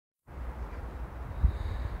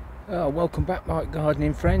Welcome back, my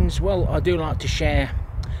gardening friends. Well, I do like to share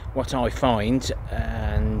what I find,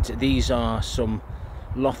 and these are some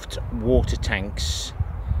Loft water tanks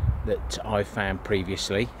that I found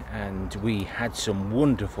previously, and we had some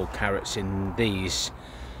wonderful carrots in these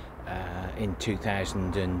in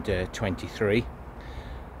 2023,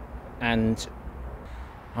 and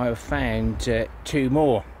I have found two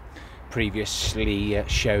more previously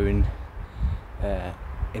shown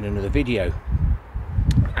in another video.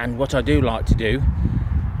 And what I do like to do,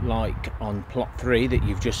 like on plot 3 that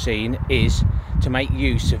you've just seen, is to make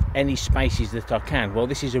use of any spaces that I can. Well,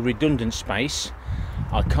 this is a redundant space.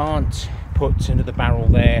 I can't put another barrel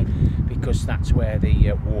there because that's where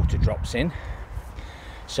the water drops in.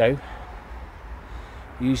 So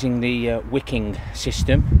using the wicking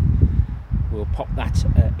system, we'll pop that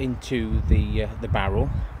into the barrel,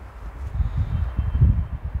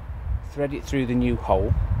 thread it through the new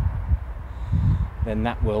hole. Then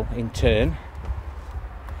that will in turn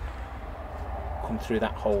come through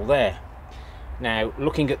that hole there. Now,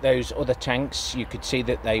 looking at those other tanks, you could see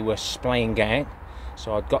that they were splaying out,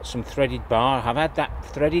 so I'd got some threaded bar. I've had that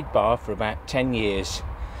threaded bar for about 10 years,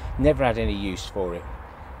 never had any use for it,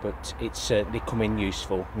 but it's certainly coming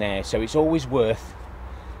useful now. So it's always worth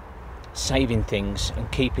saving things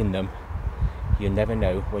and keeping them. You never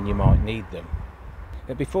know when you might need them.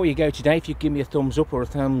 Before you go today, if you give me a thumbs up or a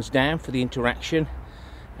thumbs down for the interaction,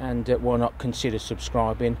 and why not consider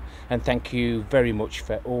subscribing, and thank you very much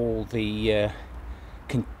for all the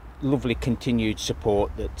lovely continued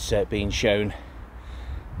support that's been shown,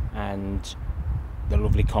 and the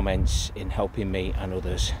lovely comments in helping me and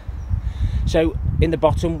others. So in the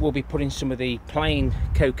bottom we'll be putting some of the plain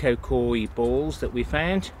cocoa koi balls that we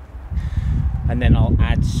found, and then I'll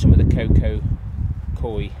add some of the cocoa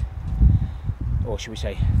koi, or should we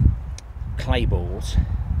say clay balls,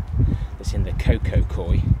 that's in the cocoa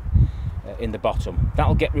koi in the bottom.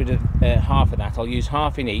 That'll get rid of half of that. I'll use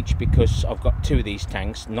half in each because I've got two of these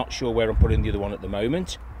tanks. Not sure where I'm putting the other one at the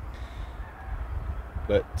moment,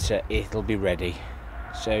 but it'll be ready.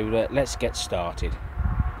 So let's get started.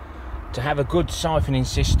 To have a good siphoning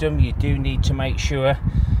system, you do need to make sure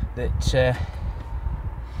that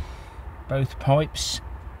both pipes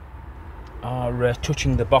are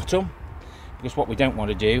touching the bottom, because what we don't want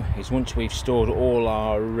to do is, once we've stored all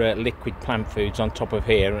our liquid plant foods on top of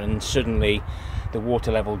here and suddenly the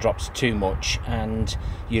water level drops too much and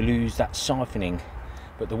you lose that siphoning,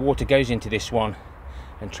 but the water goes into this one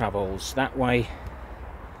and travels that way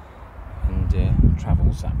and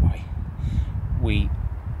travels that way. We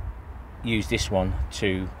use this one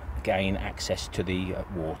to gain access to the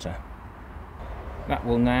water. That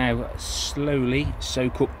will now slowly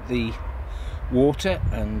soak up the water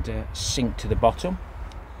and sink to the bottom,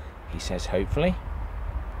 he says. Hopefully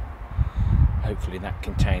that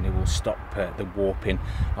container will stop the warping.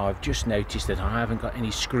 I've just noticed that I haven't got any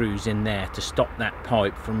screws in there to stop that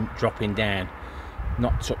pipe from dropping down.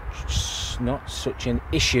 Not such an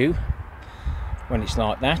issue when it's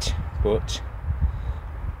like that, but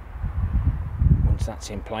once that's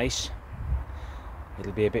in place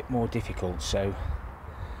it'll be a bit more difficult, so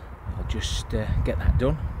I'll just get that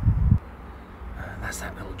done. That's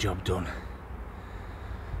that little job done.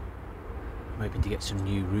 I'm hoping to get some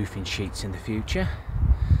new roofing sheets in the future,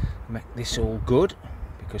 make this all good,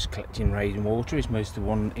 because collecting rainwater is most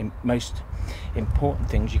important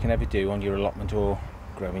things you can ever do on your allotment or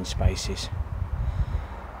growing spaces.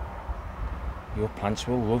 Your plants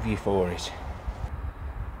will love you for it.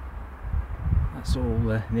 That's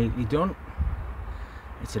all neatly done.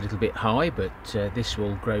 It's a little bit high, but this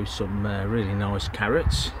will grow some really nice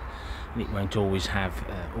carrots. And it won't always have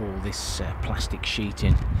all this plastic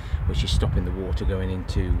sheeting which is stopping the water going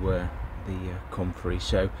into the comfrey.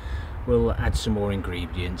 So we'll add some more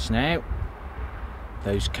ingredients now.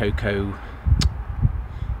 Those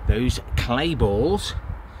clay balls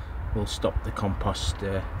will stop the compost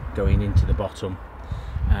going into the bottom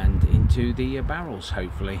and into the barrels,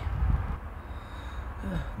 hopefully.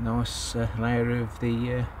 Nice layer of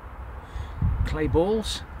the clay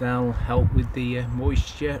balls. They'll help with the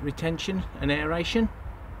moisture retention and aeration.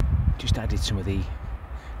 Just added some of the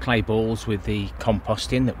clay balls with the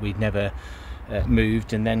composting that we'd never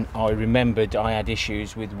moved, and then I remembered I had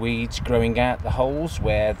issues with weeds growing out the holes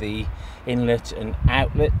where the inlet and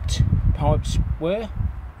outlet pipes were,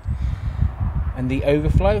 and the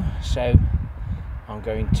overflow. So I'm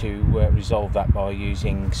going to resolve that by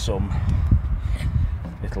using some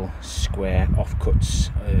little square offcuts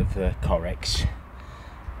of Correx.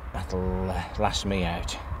 That'll last me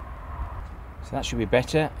out. So that should be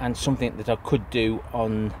better, and something that I could do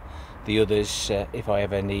on the others if I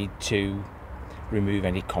ever need to remove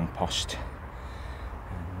any compost.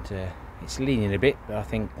 And it's leaning a bit, but I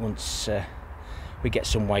think once we get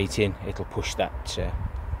some weight in, it'll push that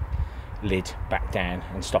lid back down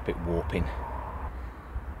and stop it warping.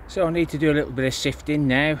 So I need to do a little bit of sifting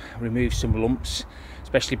now, remove some lumps,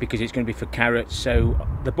 especially because it's going to be for carrots. So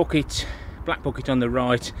the bucket, black bucket on the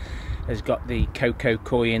right, has got the cocoa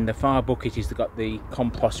coir in. The far bucket has got the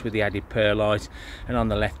compost with the added perlite, and on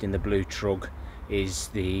the left in the blue trug is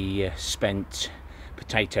the spent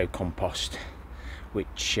potato compost,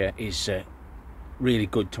 which is really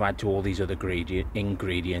good to add to all these other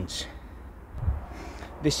ingredients.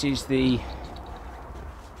 This is the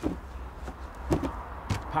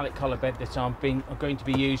pallet collar bed that I'm going to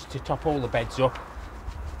be used to top all the beds up.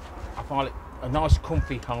 I find it a nice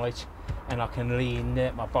comfy height, and I can lean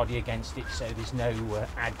my body against it, so there's no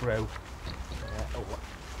aggro or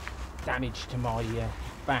damage to my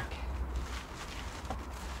back.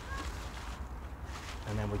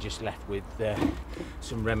 And then we're just left with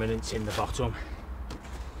some remnants in the bottom.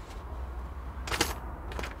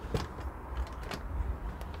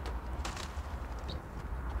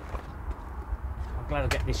 I'm glad I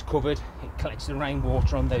get this covered. It collects the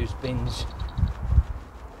rainwater on those bins,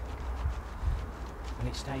 and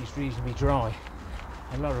it stays reasonably dry.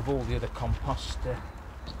 A lot of all the other compost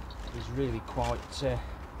is really quite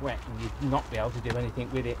wet, and you'd not be able to do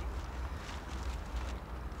anything with it.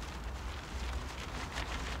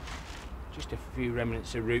 Just a few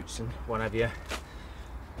remnants of roots and what have you.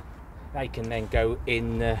 They can then go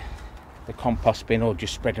in the compost bin, or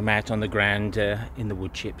just spread them out on the ground in the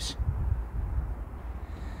wood chips.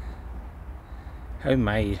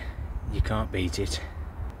 Homemade, you can't beat it.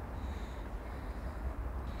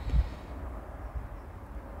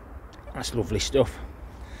 That's lovely stuff.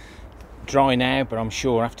 Dry now, but I'm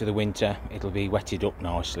sure after the winter it'll be wetted up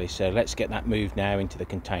nicely. So let's get that moved now into the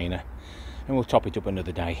container, and we'll top it up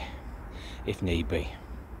another day if need be.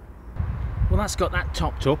 Well, that's got that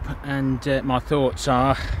topped up, and my thoughts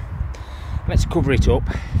are, let's cover it up.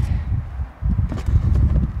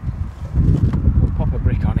 We'll pop a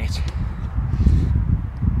brick on it,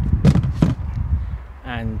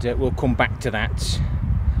 and we'll come back to that.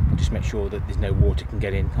 I'll just make sure that there's no water can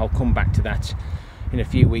get in. I'll come back to that in a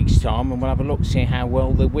few weeks' time, and we'll have a look, see how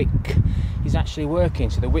well the wick is actually working.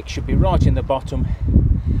 So the wick should be right in the bottom,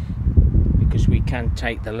 because we can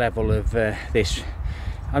take the level of this.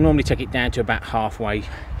 I normally take it down to about halfway,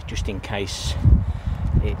 just in case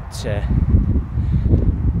it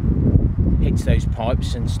hits those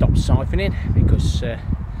pipes and stops siphoning, because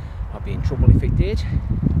I'd be in trouble if it did.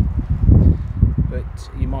 But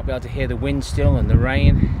you might be able to hear the wind still and the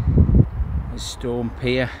rain as Storm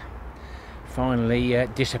Pier finally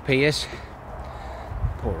disappears.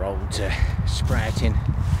 Poor old sprouting.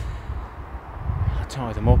 I'll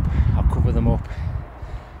tie them up, I'll cover them up,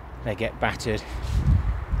 they get battered,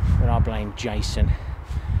 but I blame Jason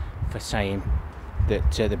for saying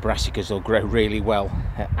that the brassicas will grow really well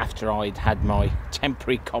after I'd had my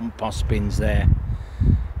temporary compost bins there.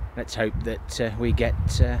 Let's hope that we get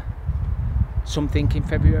something in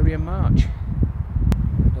February and March.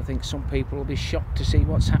 I think some people will be shocked to see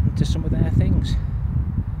what's happened to some of their things.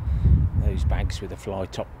 Those bags with the fly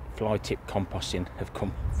tip composting have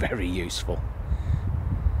come very useful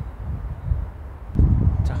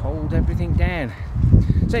to hold everything down.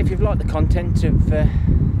 So if you've liked the content of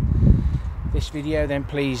this video, then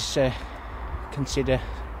please consider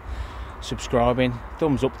subscribing.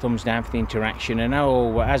 Thumbs up, thumbs down for the interaction, and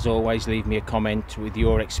as always, leave me a comment with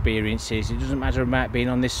your experiences. It doesn't matter about being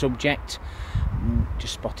on this subject.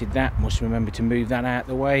 Just spotted that, must remember to move that out of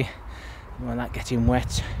the way. Don't want that getting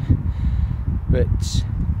wet. But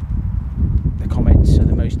the comments are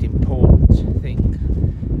the most important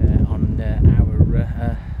thing on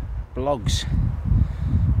our blogs.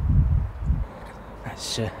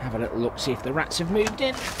 Let's have a little look, see if the rats have moved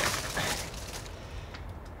in.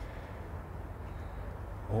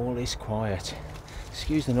 All is quiet.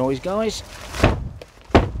 Excuse the noise, guys. Oh.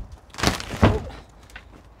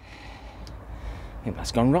 I think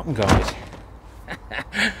that's gone rotten, guys.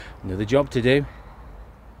 Another job to do.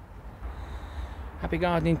 Happy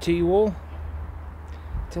gardening to you all.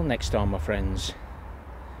 Till next time, my friends.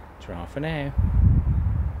 Ta-ra for now.